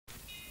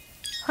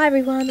Hi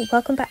everyone,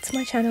 welcome back to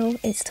my channel.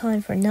 It's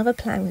time for another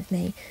plan with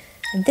me,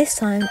 and this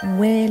time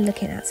we're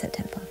looking at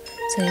September.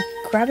 So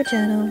grab a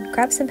journal,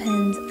 grab some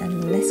pens,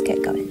 and let's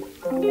get going.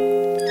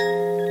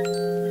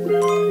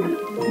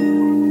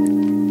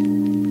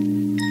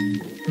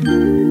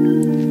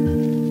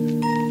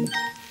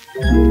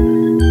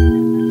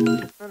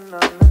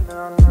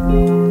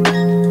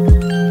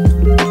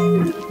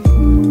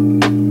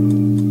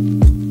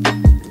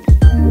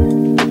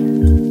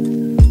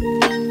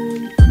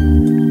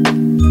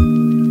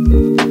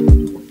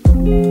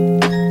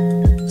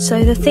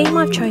 So the theme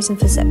I've chosen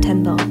for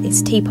September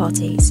is tea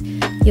parties.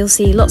 You'll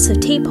see lots of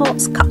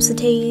teapots, cups of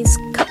teas,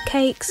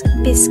 cupcakes,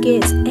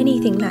 biscuits,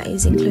 anything that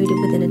is included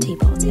within a tea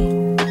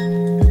party.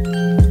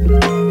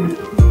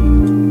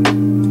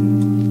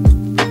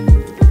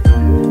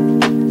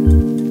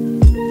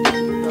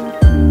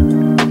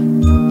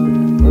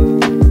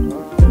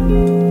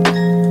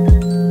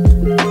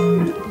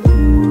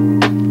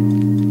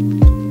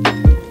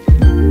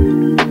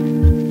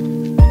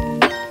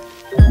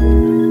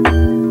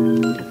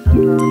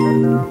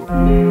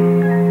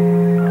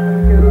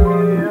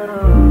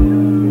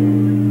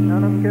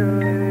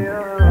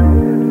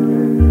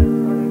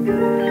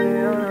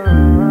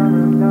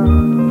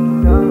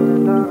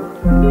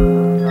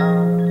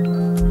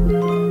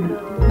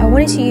 I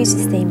wanted to use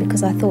this theme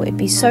because I thought it'd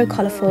be so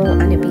colourful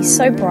and it'd be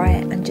so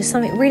bright and just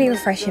something really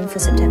refreshing for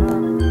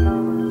September.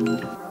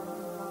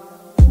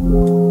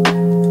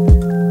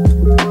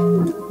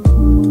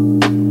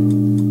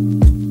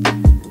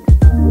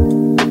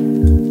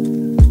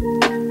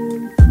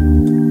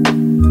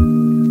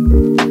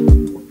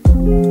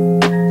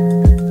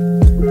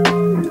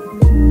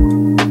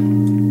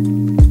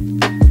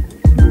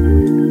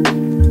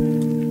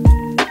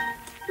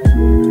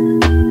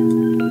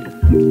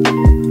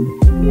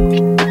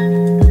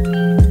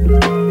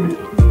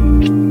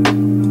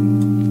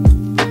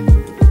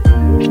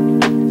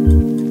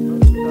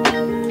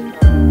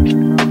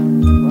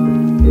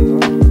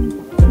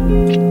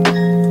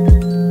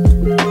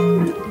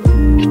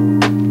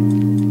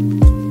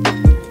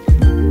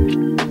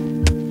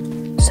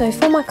 So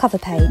for my cover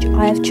page,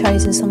 I have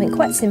chosen something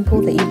quite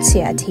simple that you'd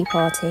see at a tea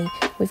party.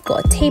 We've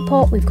got a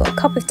teapot, we've got a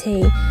cup of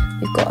tea,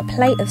 we've got a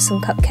plate of some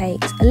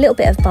cupcakes, a little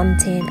bit of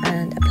bunting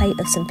and a plate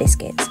of some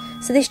biscuits.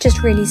 So this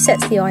just really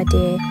sets the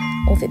idea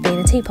of it being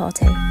a tea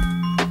party.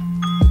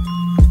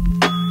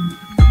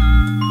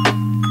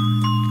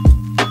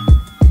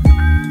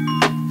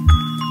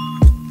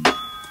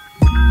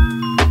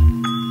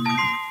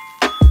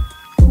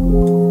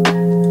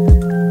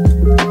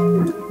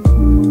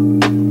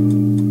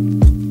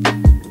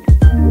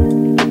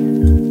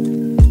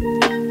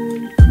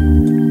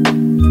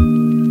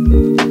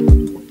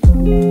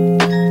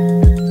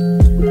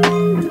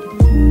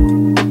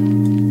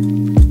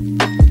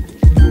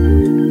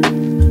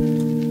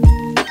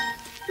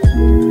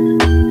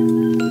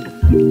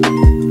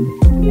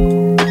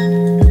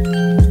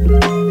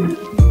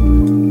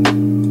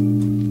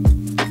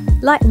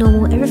 Like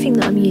normal, everything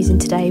that I'm using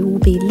today will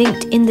be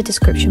linked in the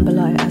description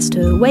below as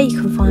to where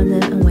you can find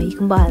them and where you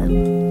can buy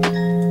them.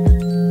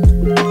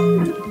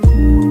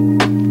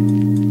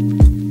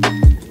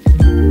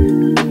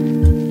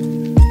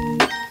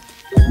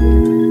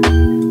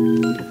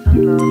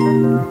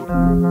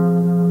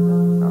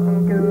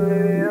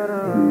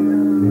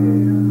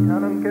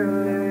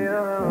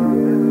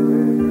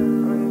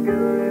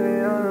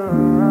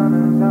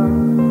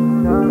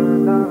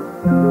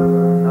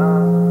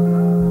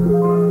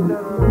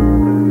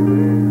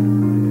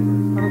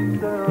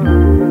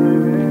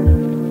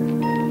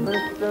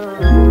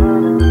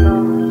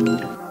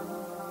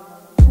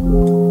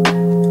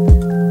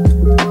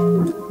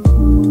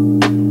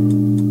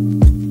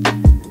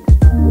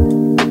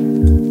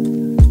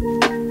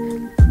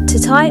 To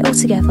tie it all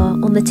together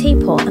on the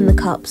teapot and the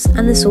cups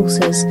and the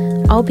saucers,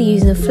 I'll be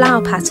using a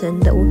flower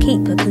pattern that will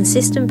keep a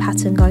consistent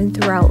pattern going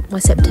throughout my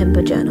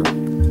September journal.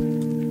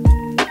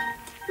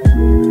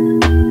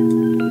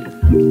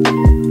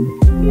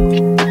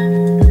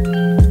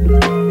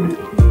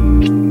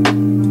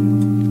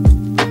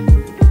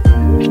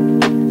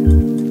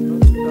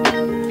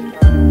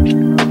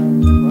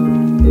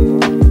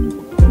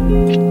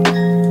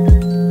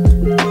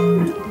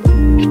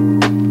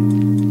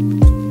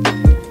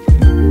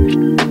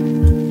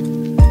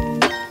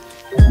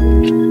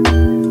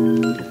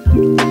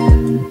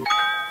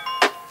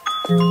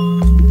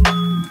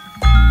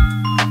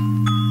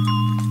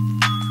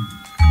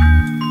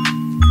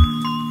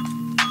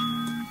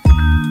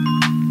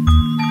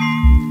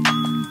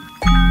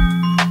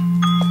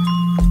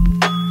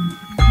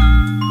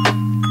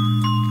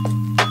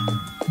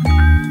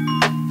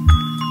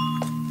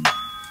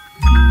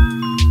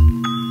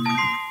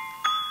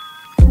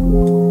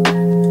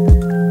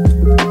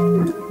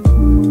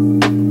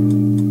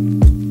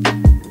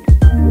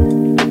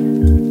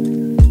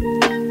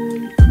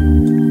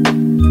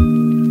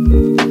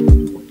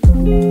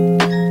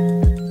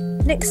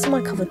 Next to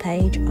my cover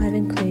page, I've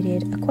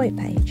included a quote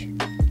page.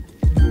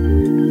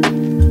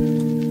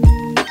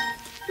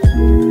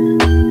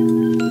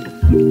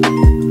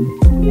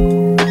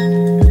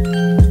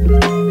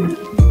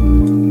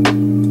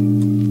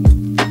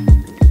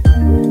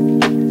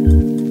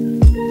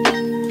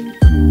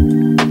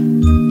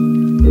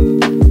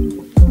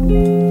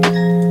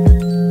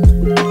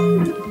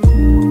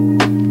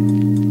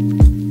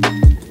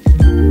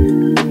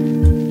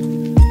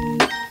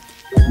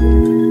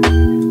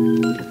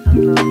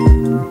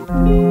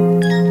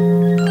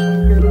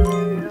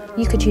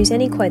 choose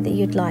any quote that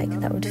you'd like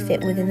that would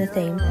fit within the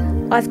theme.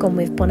 I've gone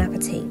with Bon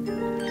Appetit.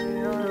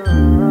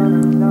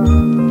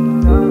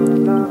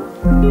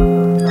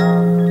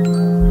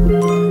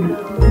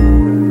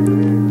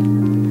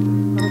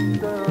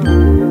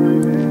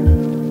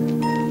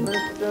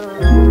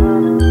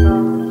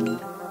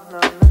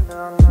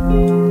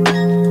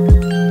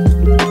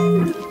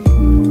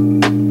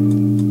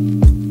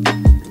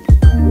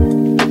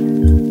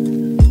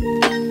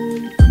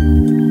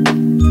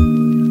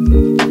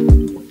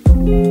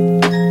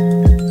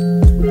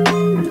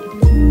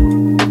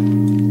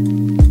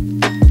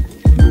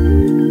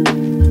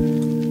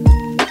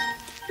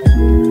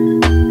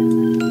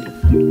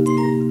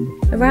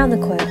 Around the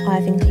quote,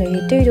 I've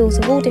included doodles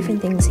of all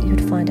different things that you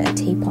would find at a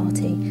tea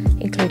party,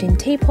 including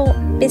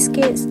teapot,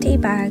 biscuits, tea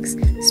bags,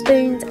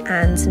 spoons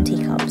and some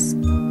teacups.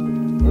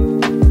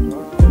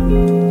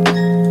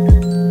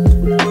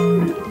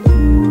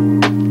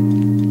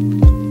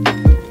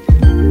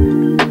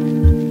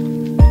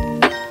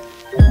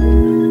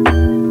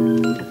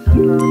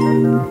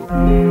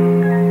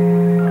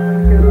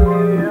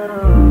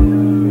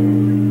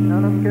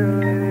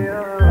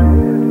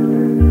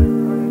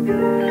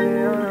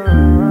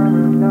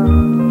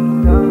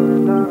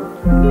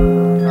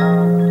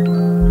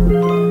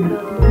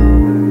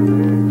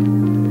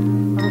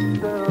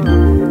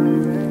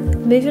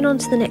 Moving on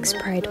to the next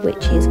spread,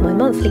 which is my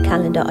monthly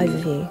calendar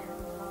overview.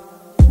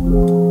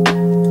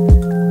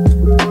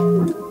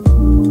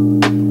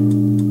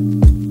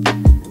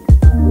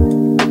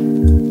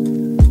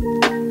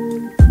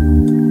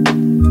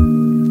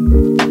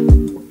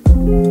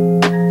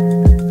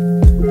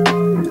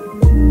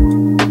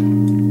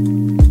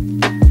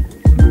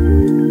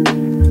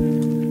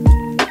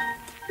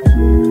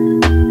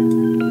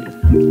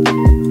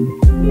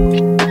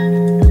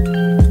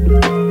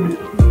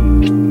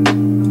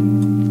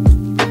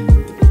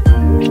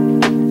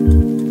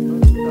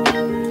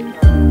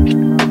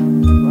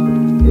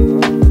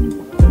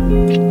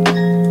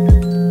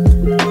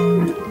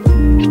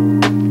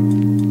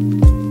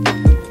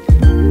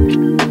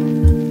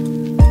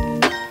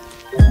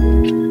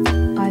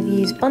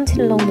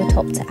 Bunting along the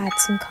top to add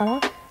some colour,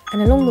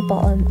 and along the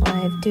bottom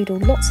I've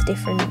doodled lots of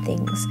different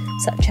things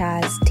such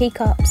as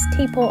teacups,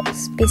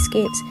 teapots,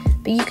 biscuits,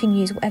 but you can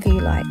use whatever you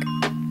like.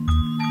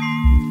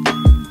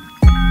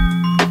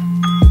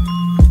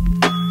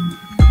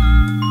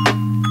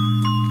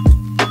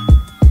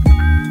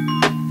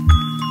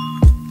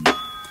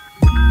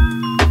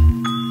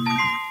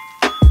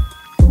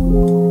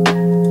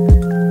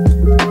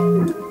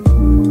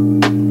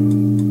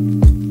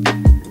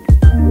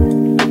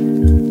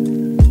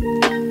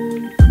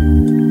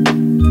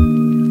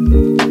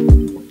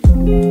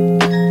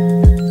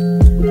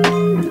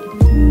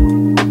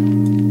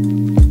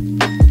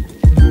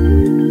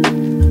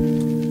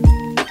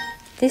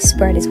 This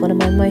spread is one of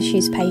my most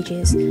used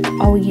pages.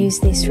 I will use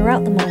this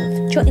throughout the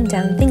month, jotting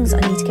down things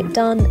that I need to get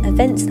done,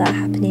 events that are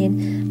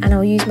happening, and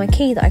I'll use my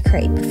key that I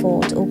created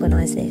before to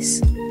organise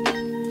this.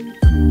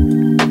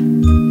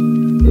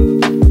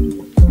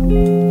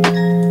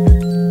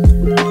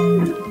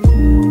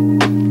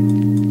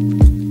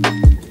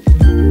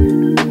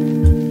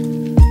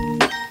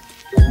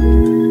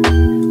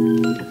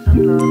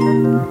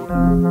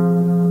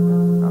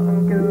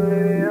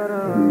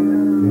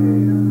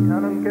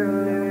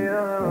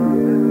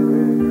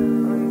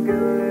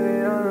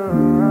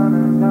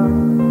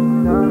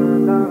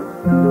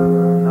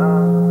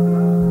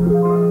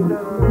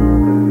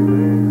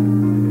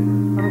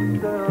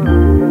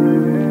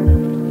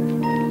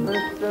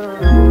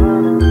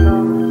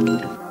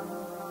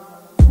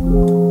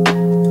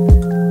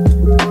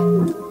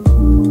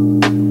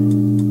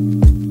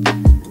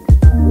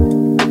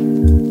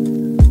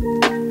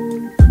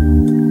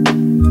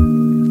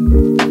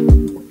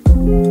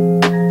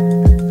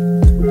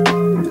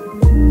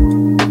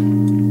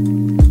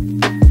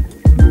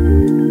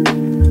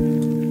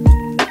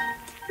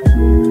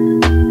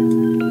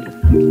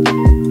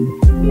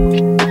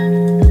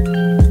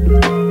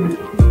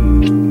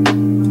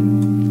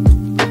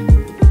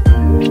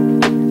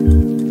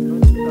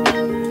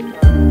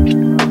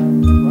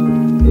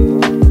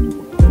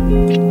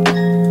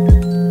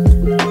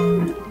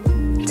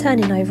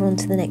 Turning over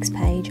onto the next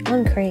page,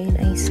 I'm creating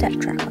a step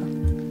tracker.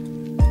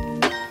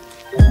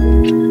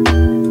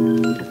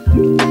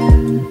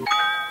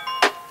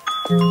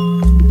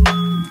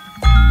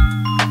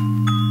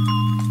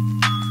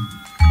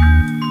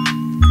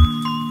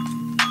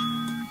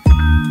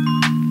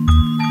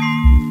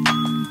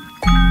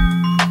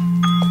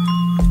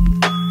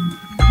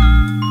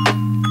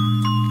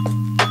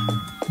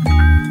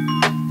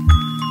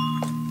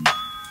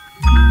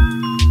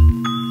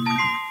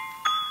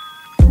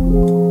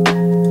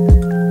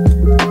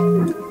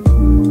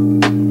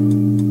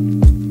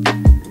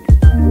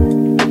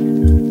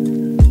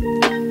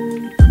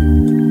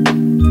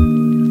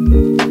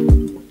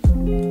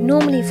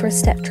 Normally for a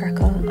step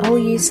tracker, I will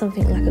use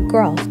something like a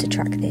graph to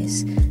track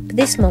this, but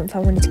this month I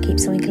wanted to keep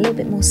something a little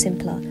bit more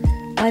simpler.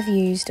 I've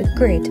used a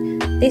grid.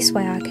 This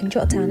way I can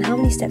jot down how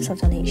many steps I've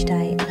done each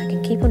day and I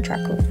can keep on track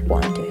of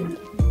what I'm doing.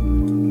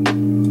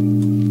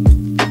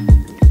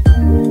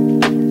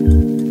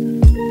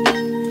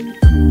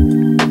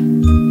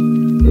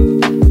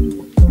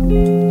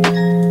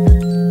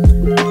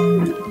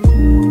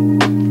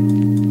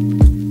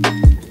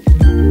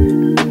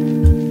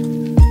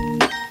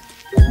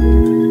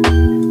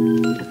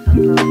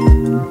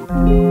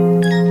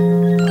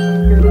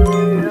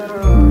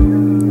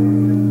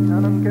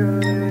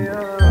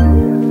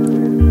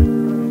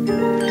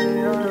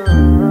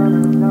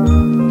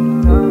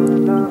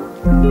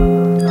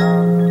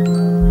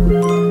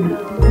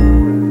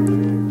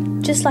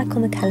 just like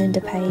on the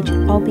calendar page,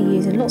 I'll be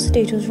using lots of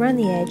doodles around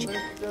the edge,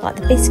 like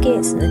the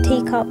biscuits and the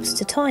teacups,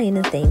 to tie in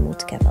the theme all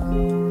together.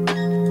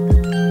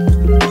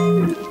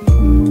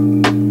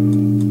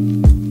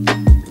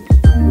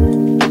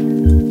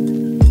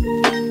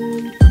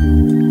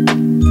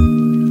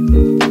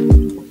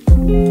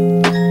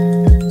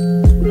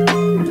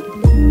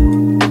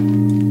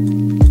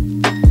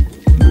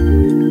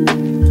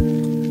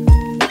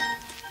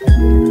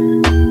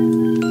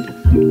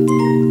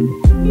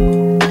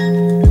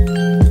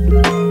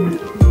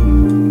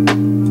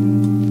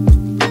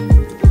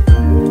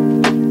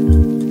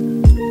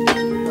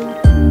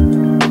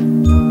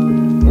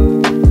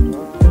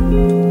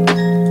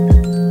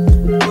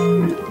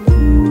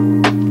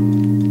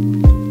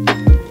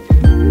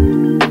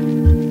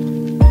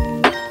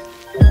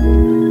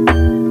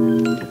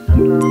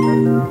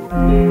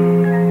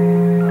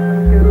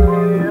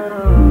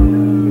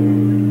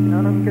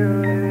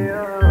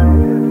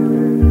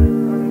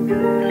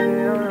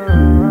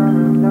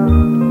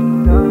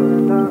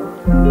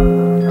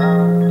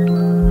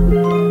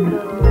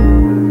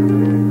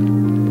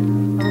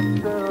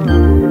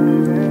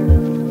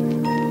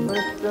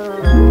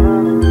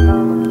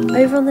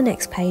 Over on the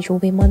next page will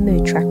be my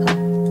mood tracker.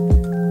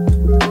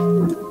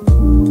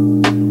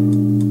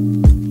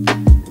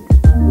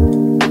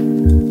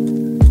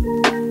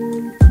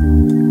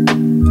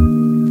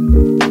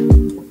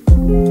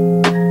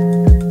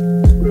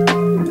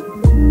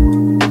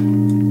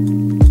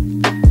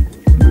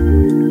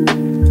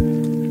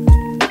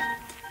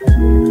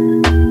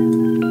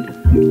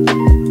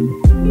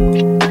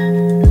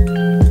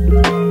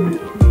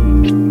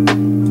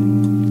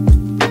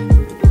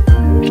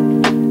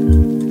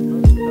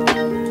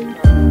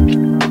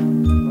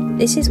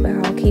 This is where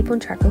I'll keep on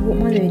track of what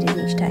my mood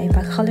is each day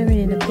by colouring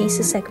in a piece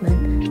of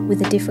segment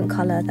with a different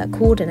colour that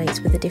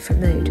coordinates with a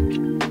different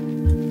mood.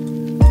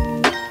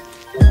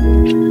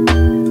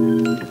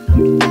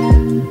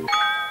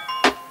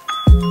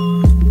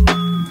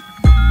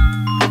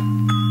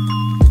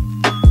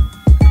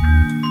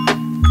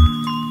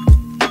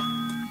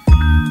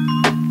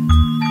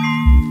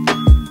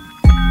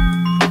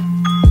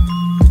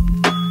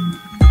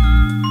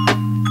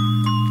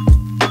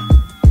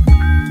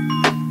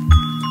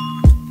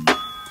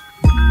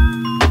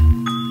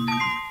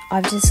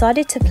 I've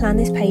decided to plan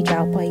this page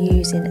out by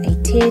using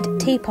a tiered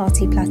tea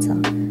party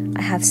platter.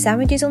 I have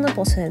sandwiches on the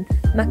bottom,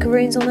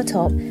 macaroons on the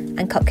top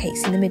and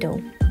cupcakes in the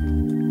middle.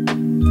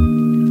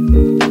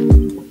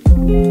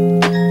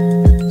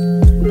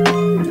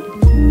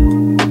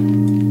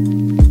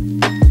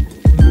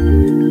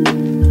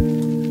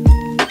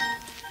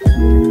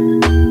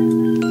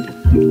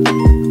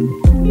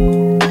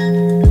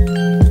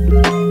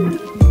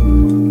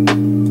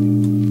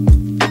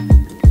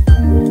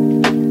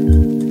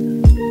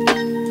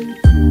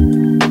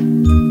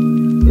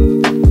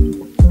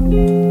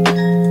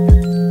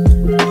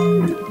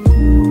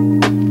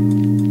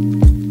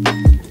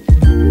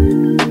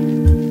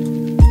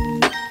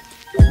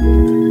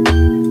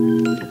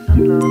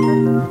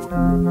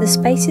 The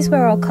spaces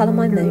where I'll colour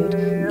my mood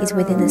is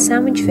within the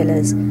sandwich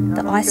fillers,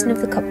 the icing of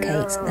the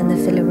cupcakes and the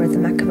filler of the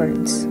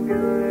macaroons.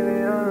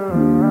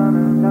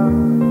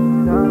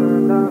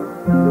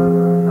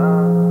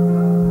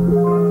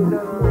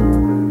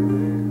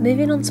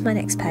 Moving on to my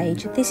next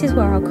page, this is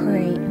where I'll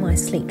create my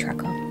sleep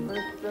tracker.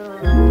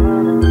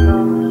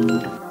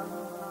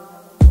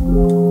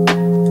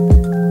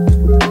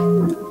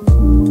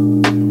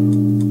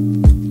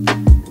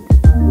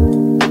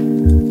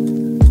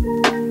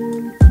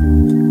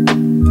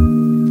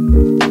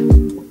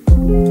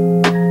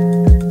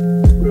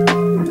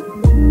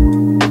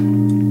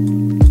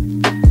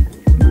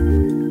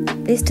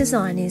 This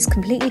design is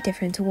completely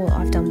different to what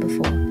I've done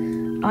before.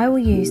 I will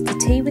use the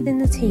tea within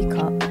the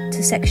teacup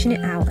to section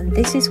it out, and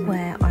this is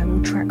where I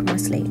will track my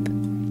sleep.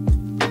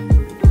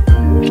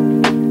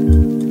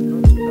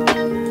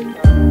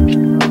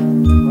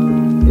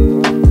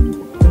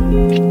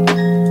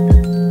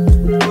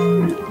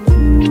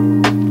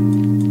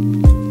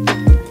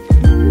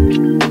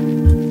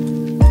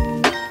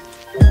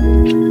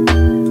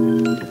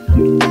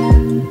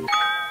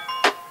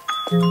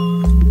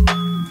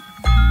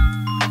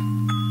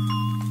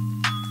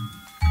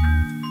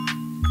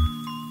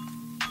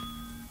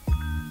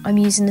 I'm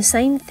using the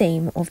same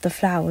theme of the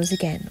flowers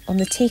again on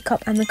the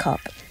teacup and the cup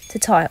to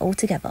tie it all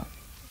together.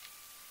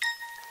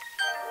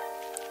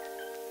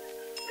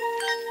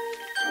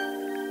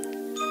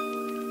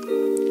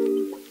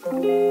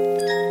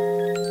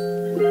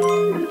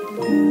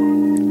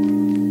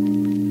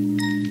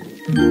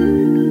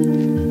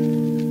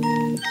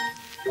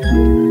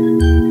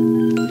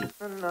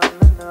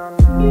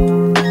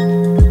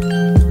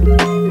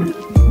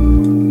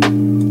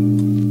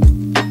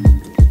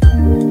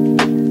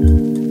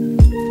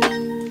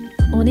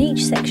 On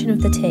each section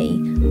of the tea,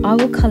 I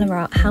will colour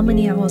out how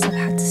many hours I've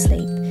had to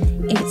sleep.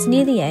 If it's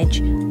near the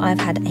edge, I've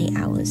had 8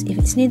 hours. If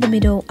it's near the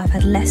middle, I've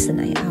had less than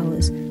 8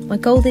 hours. My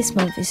goal this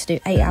month is to do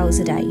 8 hours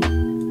a day.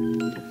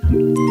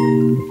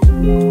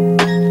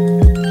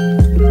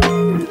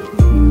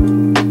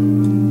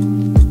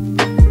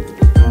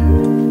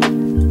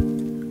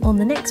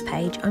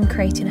 I'm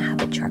creating a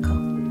habit tracker.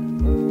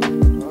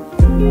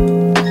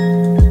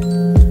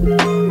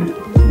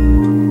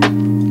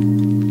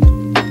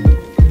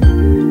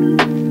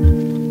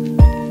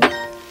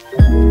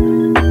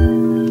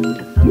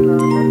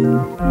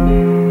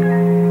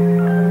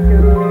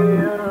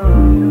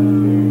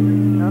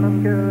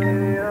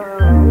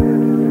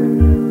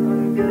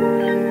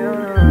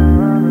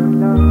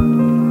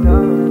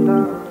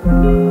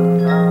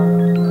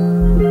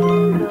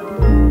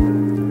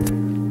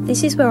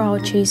 This is where I'll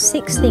choose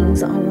 6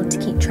 things that I want to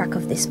keep track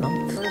of this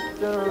month.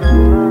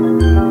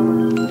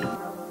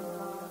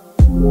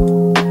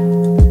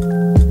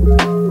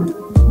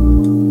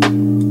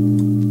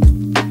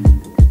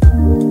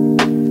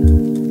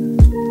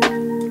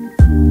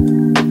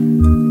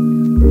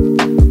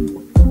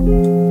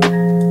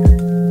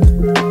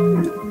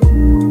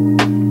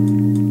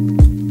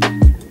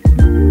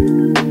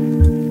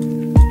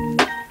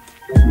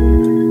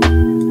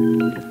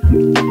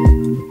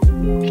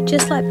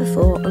 Just like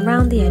before,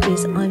 around the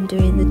edges I'm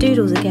doing the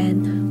doodles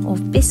again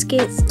of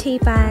biscuits, tea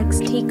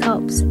bags,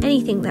 teacups,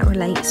 anything that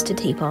relates to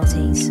tea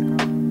parties.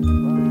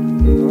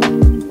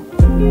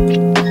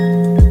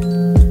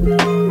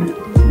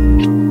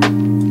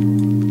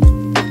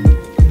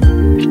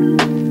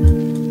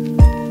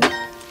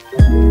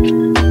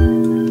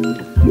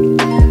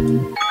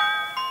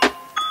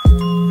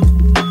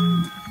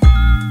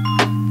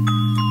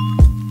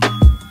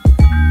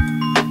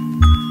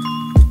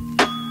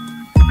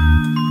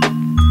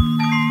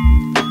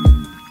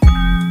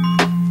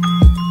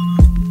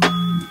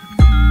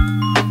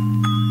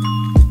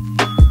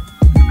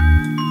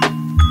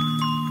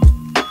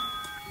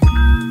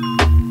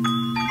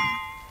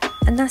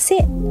 And that's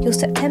it, your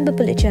September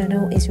bullet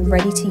journal is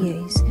ready to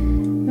use.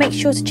 Make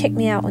sure to check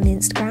me out on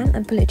Instagram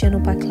and Bullet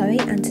Journal by Chloe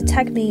and to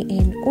tag me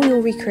in all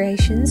your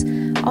recreations.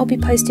 I'll be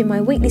posting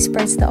my weekly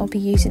spreads that I'll be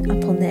using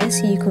up on there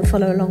so you can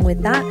follow along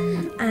with that,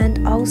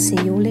 and I'll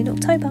see you all in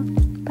October.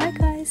 Bye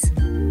guys.